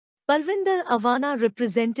Parvinder Awana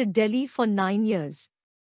represented Delhi for 9 years.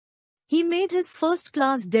 He made his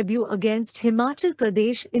first-class debut against Himachal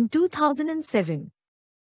Pradesh in 2007.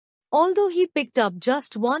 Although he picked up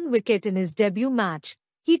just 1 wicket in his debut match,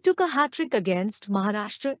 he took a hat-trick against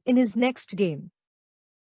Maharashtra in his next game.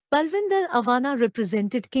 Parvinder Awana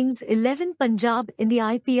represented Kings 11 Punjab in the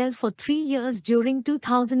IPL for 3 years during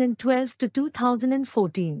 2012 to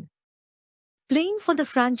 2014. Playing for the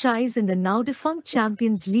franchise in the now-defunct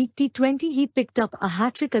Champions League T20, he picked up a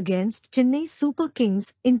hat-trick against Chennai Super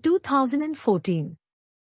Kings in 2014.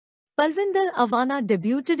 Parvinder Awana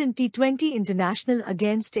debuted in T20 International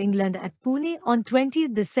against England at Pune on 20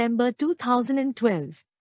 December 2012.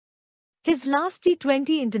 His last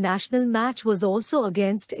T20 International match was also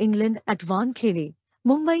against England at Wankhede,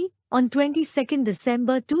 Mumbai, on 22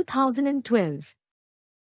 December 2012.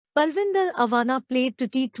 Parvinder Awana played 2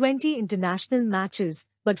 T20 international matches,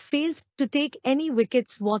 but failed to take any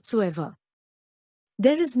wickets whatsoever.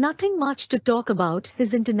 There is nothing much to talk about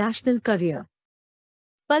his international career.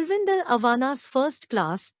 Parvinder Awana's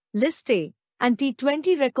first-class, List A, and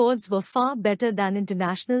T20 records were far better than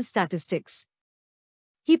international statistics.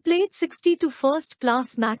 He played 62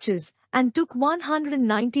 first-class matches and took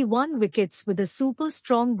 191 wickets with a super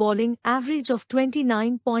strong bowling average of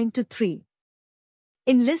 29.23.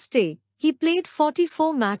 In List A, he played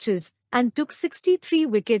 44 matches and took 63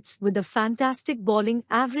 wickets with a fantastic bowling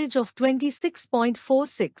average of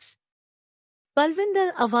 26.46.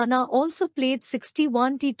 Parvinder Awana also played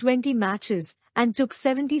 61 T20 matches and took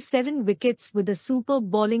 77 wickets with a superb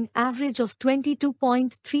bowling average of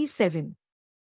 22.37.